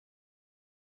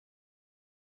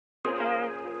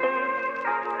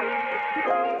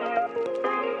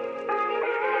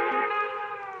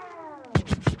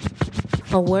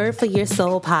A Word for Your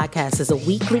Soul podcast is a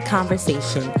weekly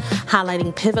conversation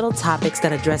highlighting pivotal topics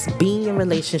that address being in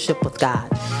relationship with God.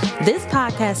 This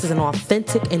podcast is an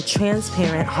authentic and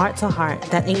transparent heart-to-heart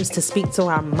that aims to speak to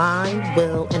our mind,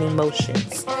 will, and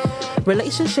emotions.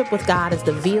 Relationship with God is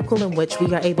the vehicle in which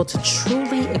we are able to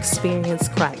truly experience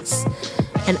Christ.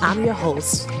 And I'm your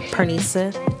host,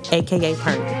 Pernessa, aka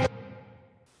Pernee.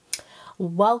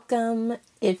 Welcome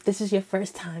if this is your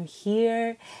first time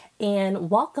here, and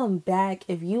welcome back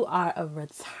if you are a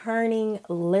returning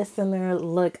listener.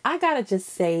 Look, I gotta just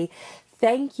say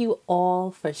thank you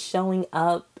all for showing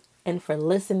up and for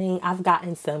listening. I've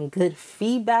gotten some good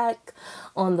feedback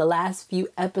on the last few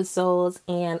episodes,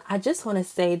 and I just want to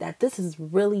say that this has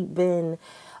really been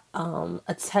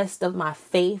a test of my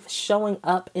faith, showing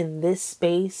up in this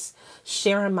space,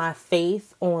 sharing my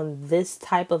faith on this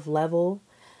type of level.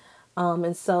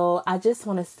 And so I just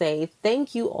want to say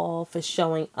thank you all for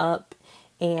showing up,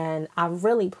 and I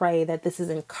really pray that this is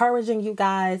encouraging you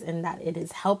guys and that it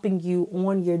is helping you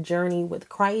on your journey with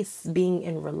Christ, being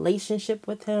in relationship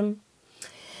with Him.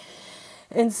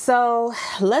 And so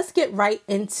let's get right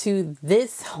into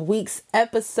this week's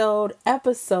episode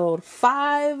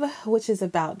 5, which is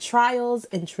about trials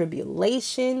and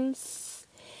tribulations.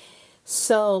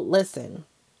 So listen.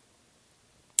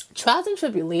 Trials and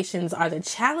tribulations are the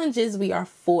challenges we are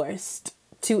forced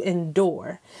to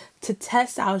endure to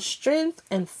test our strength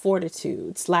and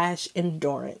fortitude /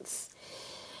 endurance.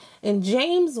 In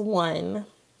James 1,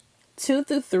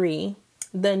 2-3,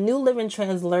 the New Living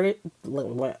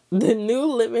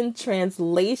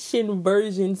Translation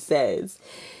version says,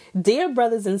 "Dear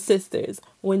brothers and sisters,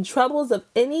 when troubles of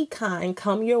any kind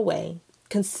come your way,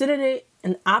 consider it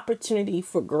an opportunity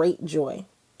for great joy.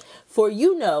 For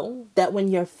you know that when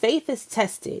your faith is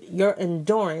tested, your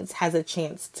endurance has a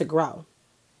chance to grow."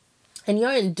 And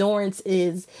your endurance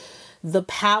is the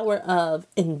power of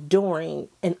enduring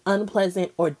an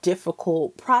unpleasant or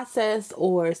difficult process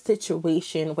or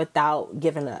situation without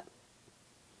giving up.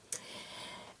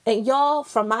 And y'all,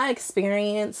 from my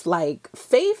experience,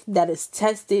 faith that is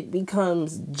tested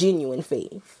becomes genuine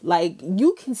faith.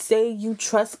 You can say you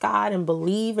trust God and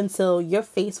believe until you're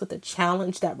faced with a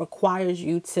challenge that requires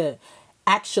you to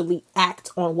actually act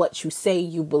on what you say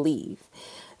you believe.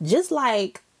 Just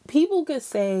like people could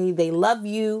say they love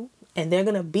you and they're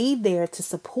going to be there to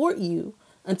support you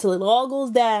until it all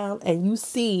goes down and you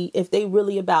see if they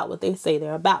really about what they say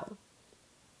they're about.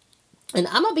 And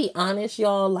I'm going to be honest,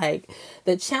 y'all,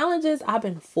 the challenges I've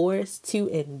been forced to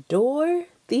endure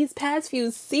these past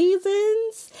few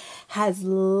seasons has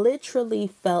literally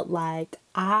felt like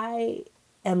I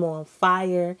am on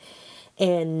fire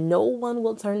and no one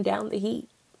will turn down the heat.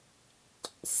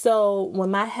 So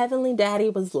when my heavenly daddy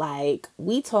was like,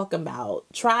 we talking about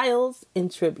trials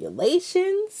and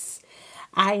tribulations,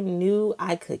 I knew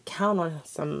I could count on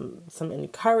some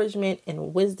encouragement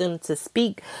and wisdom to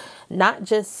speak, not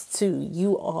just to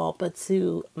you all, but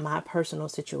to my personal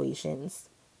situations.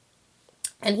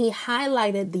 And he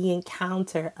highlighted the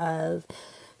encounter of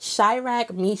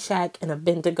Shadrach, Meshach, and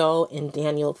Abednego in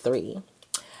Daniel 3.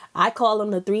 I call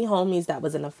them the 3 homies that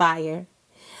was in the fire.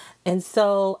 And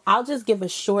so I'll just give a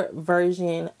short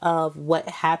version of what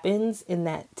happens in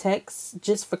that text,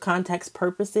 just for context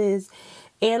purposes.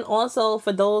 And also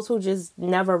for those who just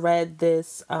never read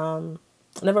this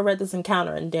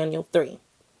encounter in Daniel 3.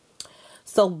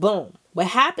 So boom, what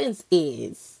happens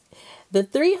is the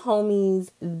 3 homies,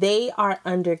 they are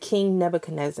under King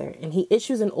Nebuchadnezzar, and he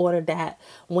issues an order that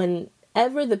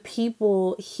whenever the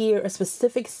people hear a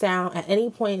specific sound at any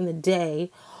point in the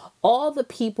day, all the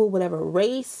people, whatever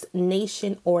race,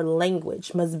 nation, or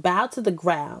language, must bow to the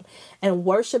ground and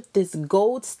worship this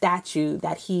gold statue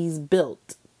that he's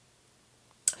built.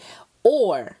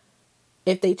 Or,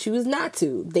 if they choose not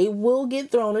to, they will get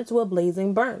thrown into a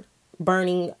blazing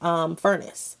burning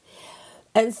furnace.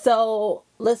 And so,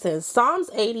 listen, Psalms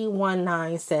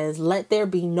 81:9 says, "Let there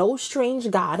be no strange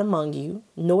God among you,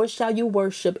 nor shall you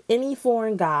worship any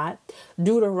foreign God."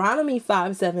 Deuteronomy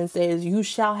 5:7 says, "You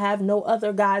shall have no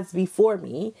other gods before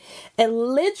me." And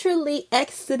literally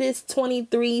Exodus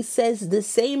 23 says the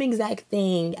same exact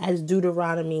thing as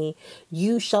Deuteronomy,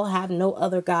 "You shall have no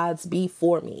other gods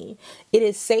before me." It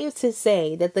is safe to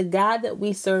say that the God that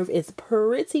we serve is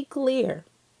pretty clear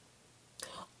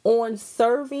on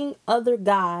serving other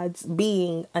gods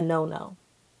being a no-no.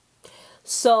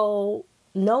 So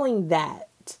knowing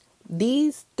that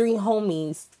these 3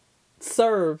 homies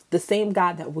serve the same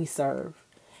God that we serve,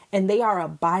 and they are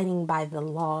abiding by the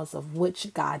laws of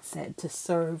which God said to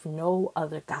serve no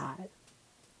other God.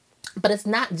 But it's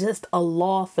not just a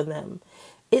law for them.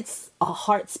 It's a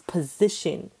heart's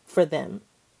position for them.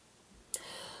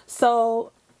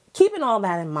 So, keeping all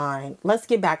that in mind, let's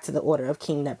get back to the order of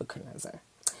King Nebuchadnezzar.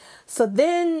 So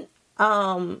then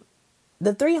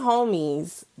the three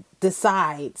homies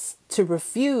decides to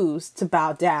refuse to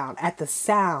bow down at the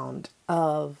sound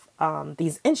of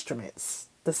these instruments.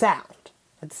 At the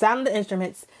sound of the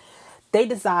instruments, they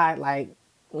decide like,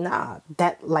 nah,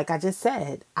 that, like I just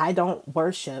said, I don't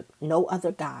worship no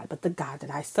other God but the God that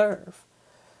I serve.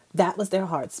 That was their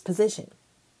heart's position.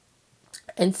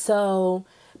 And so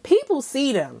people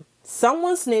see them.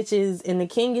 Someone snitches and the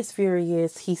king is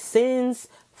furious. He sends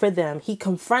for them. He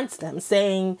confronts them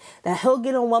saying that he'll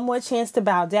give them one more chance to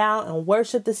bow down and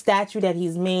worship the statue that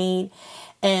he's made.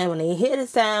 And when they hear the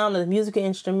sound of the musical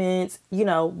instruments,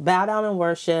 bow down and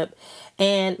worship.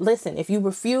 And listen, if you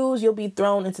refuse, you'll be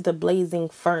thrown into the blazing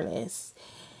furnace.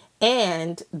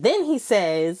 And then he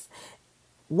says,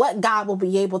 what God will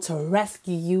be able to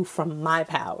rescue you from my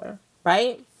power,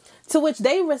 right? To which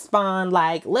they respond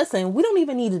like, listen, we don't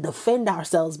even need to defend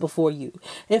ourselves before you.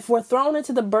 If we're thrown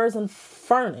into the brazen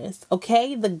furnace,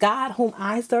 okay, the God whom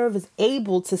I serve is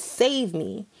able to save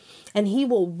me and he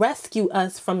will rescue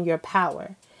us from your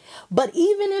power. But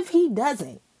even if he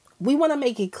doesn't, we want to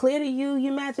make it clear to you,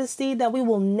 Your Majesty, that we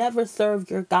will never serve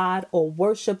your God or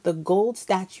worship the gold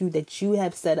statue that you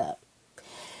have set up.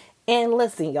 And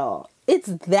listen, y'all, it's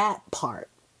that part.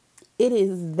 It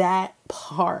is that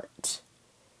part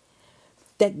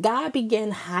that God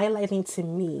began highlighting to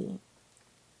me.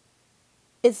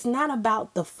 It's not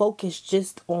about the focus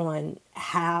just on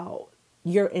how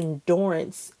your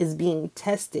endurance is being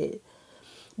tested.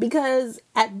 Because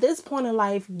at this point in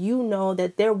life, you know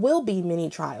that there will be many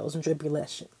trials and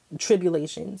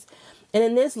tribulations. And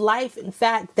in this life, in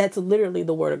fact, that's literally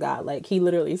the word of God. Like he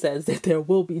literally says that there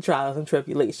will be trials and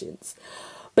tribulations.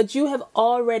 But you have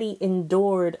already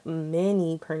endured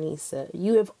many, Pernessa.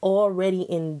 You have already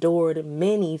endured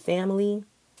many, family.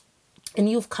 And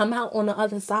you've come out on the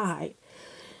other side.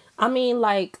 I mean,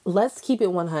 like, let's keep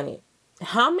it 100.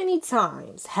 How many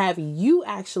times have you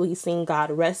actually seen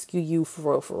God rescue you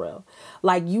for real?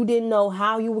 Like you didn't know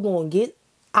how you were going to get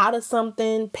out of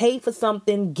something, pay for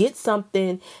something, get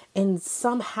something, and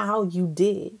somehow you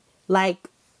did. Like,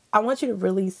 I want you to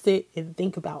really sit and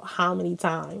think about how many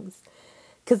times.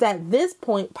 Because at this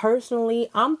point, personally,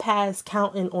 I'm past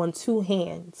counting on two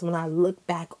hands when I look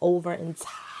back over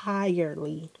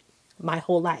entirely my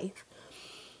whole life.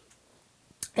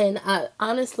 And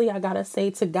honestly, I got to say,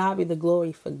 to God be the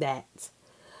glory for that.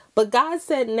 But God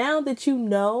said, now that you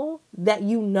know,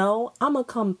 I'm going to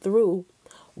come through.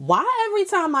 Why every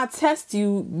time I test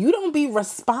you, you don't be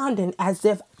responding as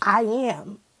if I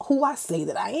am who I say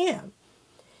that I am?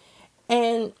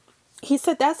 And he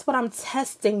said, that's what I'm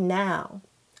testing now.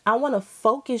 I want to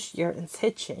focus your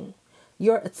attention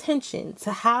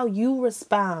to how you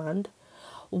respond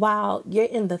while you're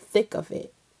in the thick of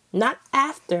it. Not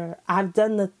after I've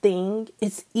done the thing.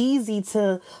 It's easy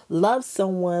to love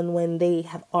someone when they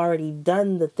have already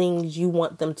done the things you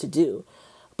want them to do.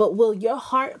 But will your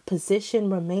heart position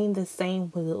remain the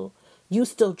same? Will you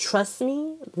still trust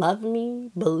me, love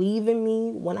me, believe in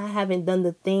me when I haven't done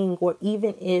the thing, or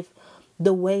even if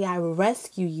the way I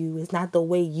rescue you is not the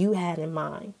way you had in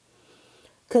mind?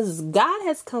 Because God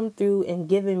has come through and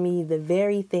given me the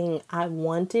very thing I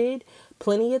wanted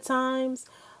plenty of times.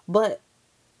 But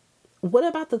what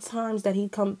about the times that he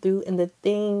come through and the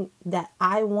thing that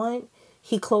I want,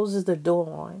 he closes the door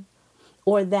on?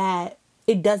 Or that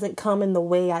it doesn't come in the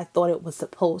way I thought it was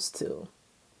supposed to?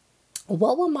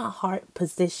 What will my heart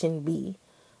position be?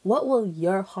 What will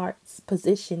your heart's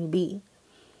position be?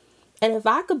 And if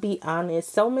I could be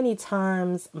honest, so many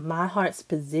times my heart's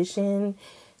position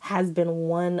has been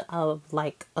one of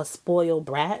like a spoiled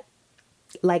brat.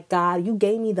 Like, God, you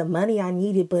gave me the money I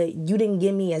needed, but you didn't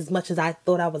give me as much as I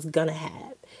thought I was gonna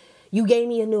have. You gave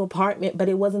me a new apartment, but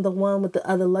it wasn't the one with the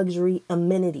other luxury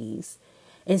amenities.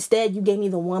 Instead, you gave me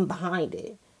the one behind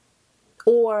it.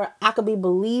 Or I could be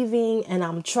believing and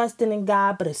I'm trusting in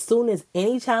God, but as soon as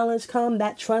any challenge comes,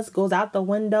 that trust goes out the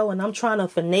window and I'm trying to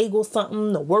finagle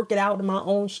something to work it out in my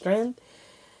own strength.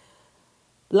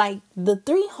 Like, the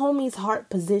three homies' heart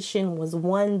position was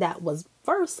one that was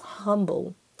first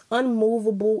humble,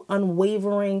 unmovable,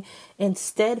 unwavering, and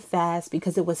steadfast,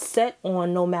 because it was set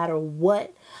on, no matter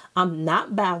what, I'm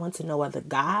not bowing to no other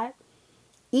God.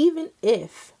 Even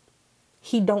if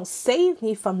he don't save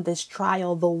me from this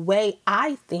trial the way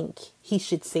I think he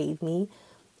should save me,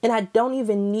 and I don't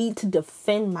even need to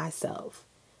defend myself.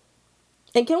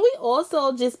 And can we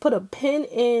also just put a pin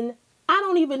in, I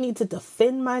don't even need to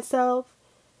defend myself?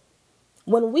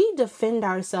 When we defend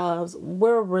ourselves,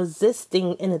 we're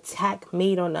resisting an attack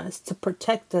made on us to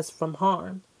protect us from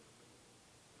harm.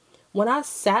 When I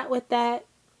sat with that,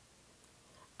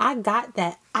 I got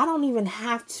that I don't even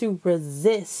have to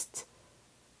resist.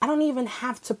 I don't even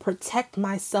have to protect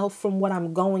myself from what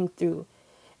I'm going through.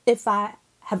 If I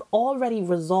have already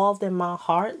resolved in my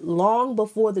heart long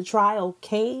before the trial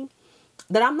came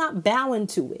that I'm not bowing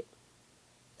to it.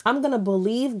 I'm going to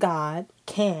believe God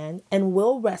can and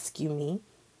will rescue me.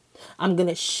 I'm going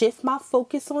to shift my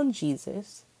focus on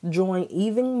Jesus, drawing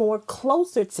even more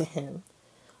closer to him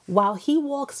while he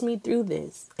walks me through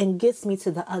this and gets me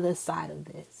to the other side of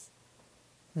this.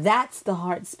 That's the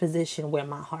heart's position where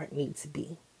my heart needs to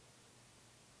be.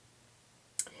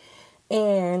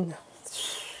 And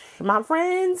my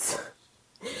friends,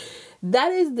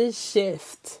 that is the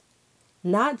shift.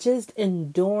 Not just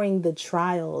enduring the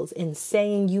trials and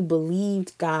saying you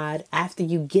believed God after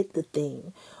you get the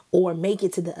thing or make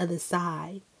it to the other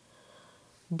side.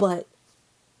 But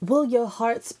will your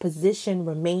heart's position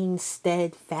remain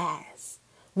steadfast?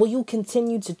 Will you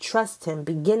continue to trust him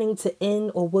beginning to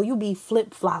end, or will you be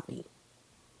flip-floppy?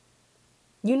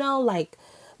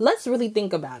 Let's really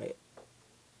think about it.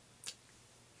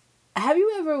 Have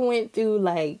you ever went through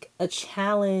like a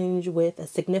challenge with a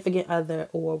significant other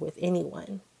or with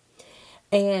anyone?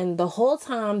 And the whole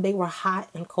time they were hot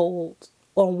and cold,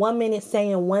 or 1 minute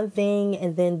saying one thing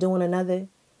and then doing another.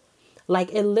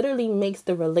 Like, it literally makes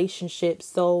the relationship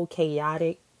so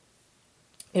chaotic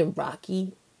and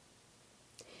rocky.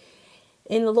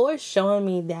 And the Lord's showing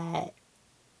me that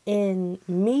in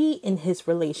his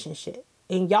relationship,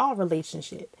 in y'all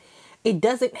relationship, it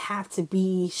doesn't have to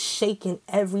be shaken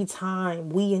every time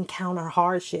we encounter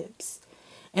hardships.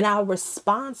 And our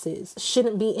responses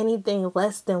shouldn't be anything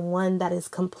less than one that is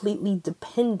completely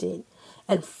dependent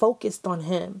and focused on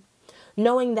him.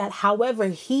 Knowing that however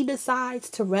he decides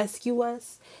to rescue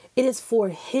us, it is for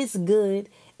his good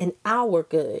and our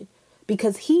good.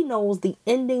 Because he knows the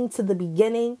ending to the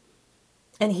beginning.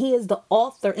 And he is the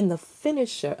author and the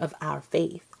finisher of our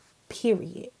faith.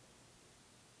 Period.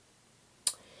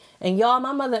 And y'all,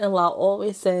 my mother-in-law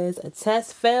always says a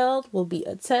test failed will be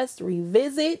a test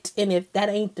revisit. And if that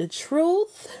ain't the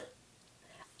truth,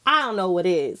 I don't know what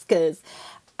is. Because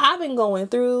I've been going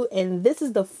through, and this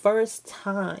is the first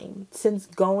time since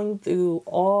going through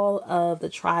all of the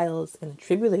trials and the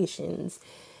tribulations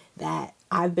that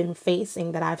I've been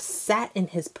facing, that I've sat in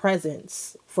his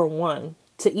presence, for one,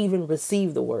 to even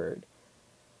receive the word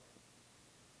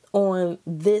on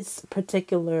this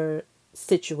particular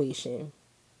situation.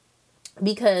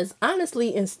 Because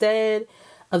honestly, instead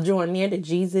of drawing near to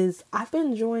Jesus, I've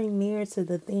been drawing near to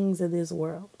the things of this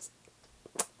world.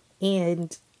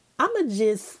 And I'm going to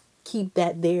just keep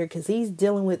that there because he's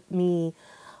dealing with me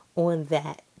on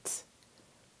that.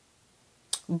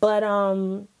 But,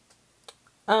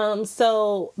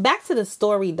 so back to the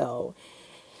story though.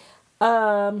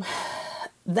 How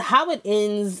it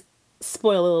ends,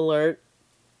 spoiler alert,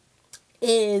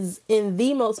 is in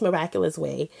the most miraculous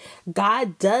way.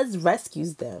 God does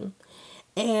rescues them.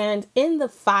 And in the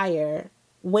fire,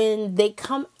 when they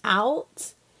come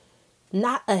out,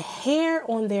 not a hair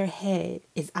on their head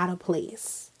is out of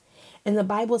place. And the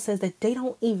Bible says that they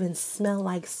don't even smell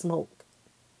like smoke.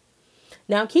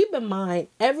 Now, keep in mind,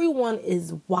 everyone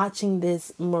is watching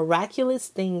this miraculous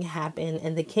thing happen.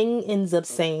 And the king ends up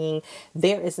saying,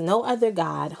 there is no other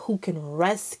God who can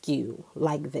rescue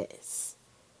like this.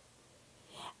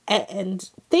 And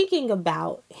thinking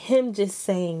about him just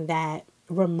saying that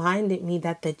reminded me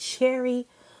that the cherry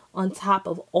on top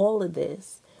of all of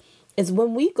this is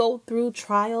when we go through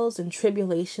trials and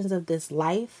tribulations of this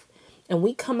life and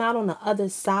we come out on the other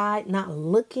side not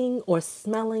looking or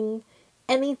smelling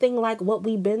anything like what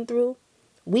we've been through,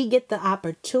 we get the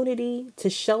opportunity to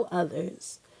show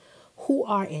others who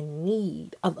are in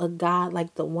need of a God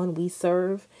like the one we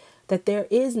serve that there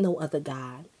is no other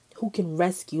God who can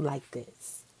rescue like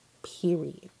this.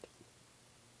 Period.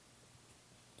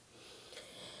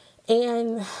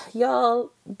 And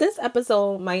y'all, this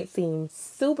episode might seem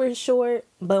super short,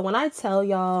 but when I tell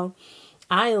y'all,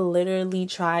 I literally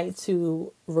tried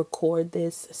to record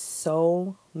this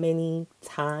so many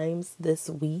times this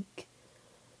week.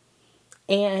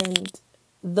 And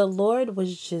the Lord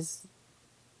was just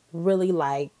really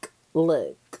like,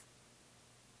 look,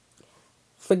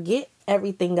 forget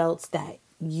everything else that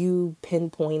you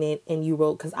pinpointed and you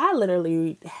wrote, because I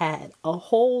literally had a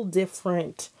whole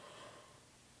different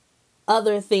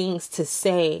other things to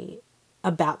say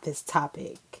about this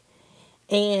topic.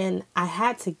 And I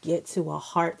had to get to a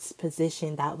heart's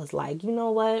position that was like, you know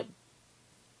what?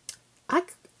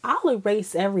 I'll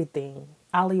erase everything.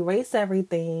 I'll erase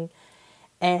everything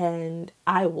and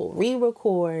I will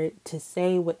re-record to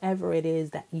say whatever it is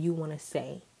that you want to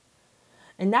say.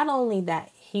 And not only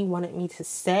that he wanted me to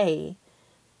say,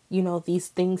 these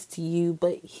things to you,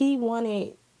 but he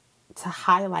wanted to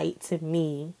highlight to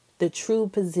me the true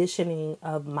positioning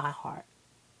of my heart.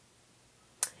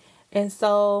 And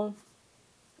so,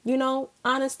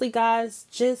 honestly, guys,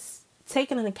 just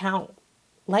taking an account,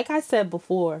 like I said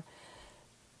before,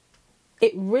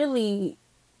 it really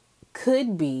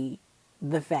could be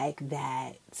the fact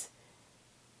that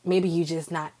maybe you're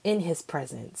just not in his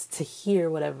presence to hear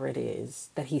whatever it is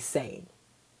that he's saying.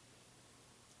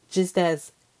 Just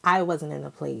as I wasn't in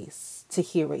a place to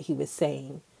hear what he was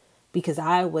saying because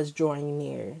I was drawing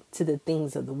near to the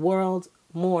things of the world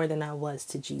more than I was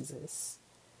to Jesus.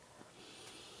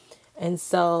 And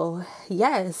so,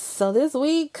 yes, so this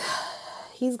week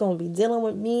he's going to be dealing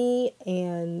with me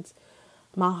and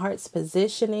my heart's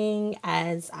positioning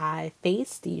as I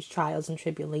face these trials and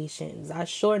tribulations. I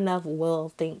sure enough will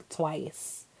think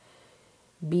twice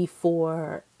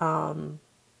before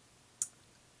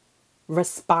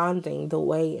responding the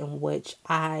way in which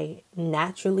I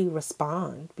naturally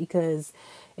respond, because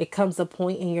it comes a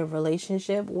point in your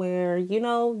relationship where,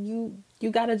 you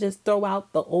got to just throw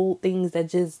out the old things that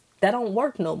don't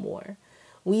work no more.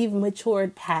 We've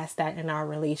matured past that in our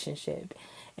relationship.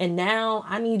 And now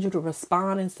I need you to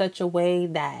respond in such a way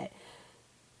that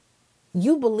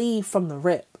you believe from the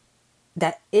rip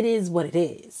that it is what it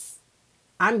is.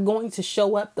 I'm going to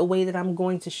show up the way that I'm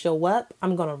going to show up.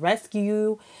 I'm going to rescue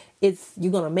you.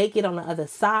 You're going to make it on the other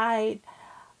side.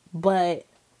 But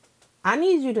I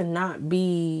need you to not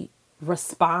be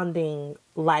responding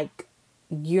like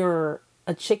you're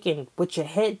a chicken with your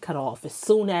head cut off as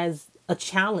soon as a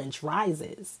challenge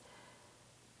rises.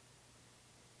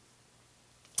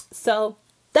 So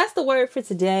that's the word for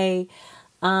today.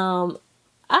 I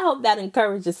hope that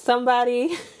encourages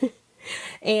somebody.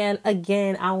 And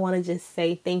again, I want to just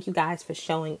say thank you guys for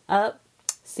showing up.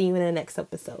 See you in the next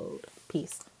episode.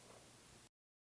 Peace.